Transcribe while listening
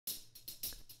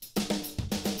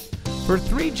For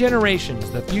 3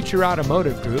 generations, the Future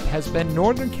Automotive Group has been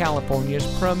Northern California's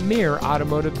premier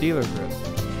automotive dealer group.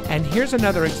 And here's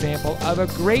another example of a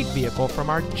great vehicle from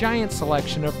our giant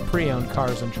selection of pre-owned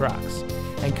cars and trucks.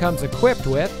 And comes equipped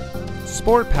with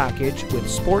Sport Package with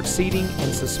sport seating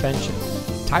and suspension,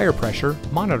 Tire Pressure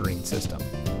Monitoring System,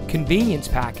 Convenience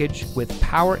Package with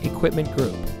Power Equipment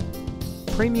Group,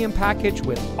 Premium Package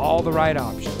with all the right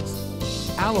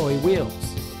options, Alloy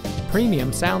Wheels,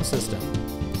 Premium Sound System,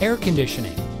 Air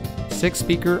Conditioning,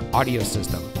 6-speaker audio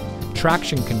system,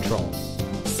 Traction Control,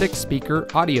 6-speaker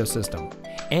audio system,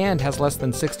 and has less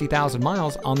than 60,000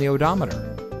 miles on the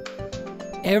odometer.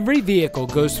 Every vehicle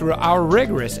goes through our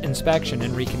rigorous inspection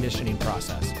and reconditioning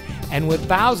process. And with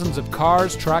thousands of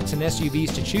cars, trucks, and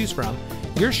SUVs to choose from,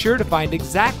 you're sure to find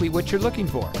exactly what you're looking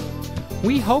for.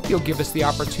 We hope you'll give us the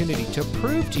opportunity to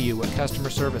prove to you what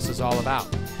customer service is all about.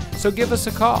 So give us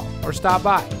a call or stop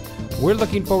by. We're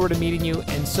looking forward to meeting you,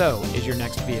 and so is your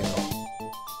next vehicle.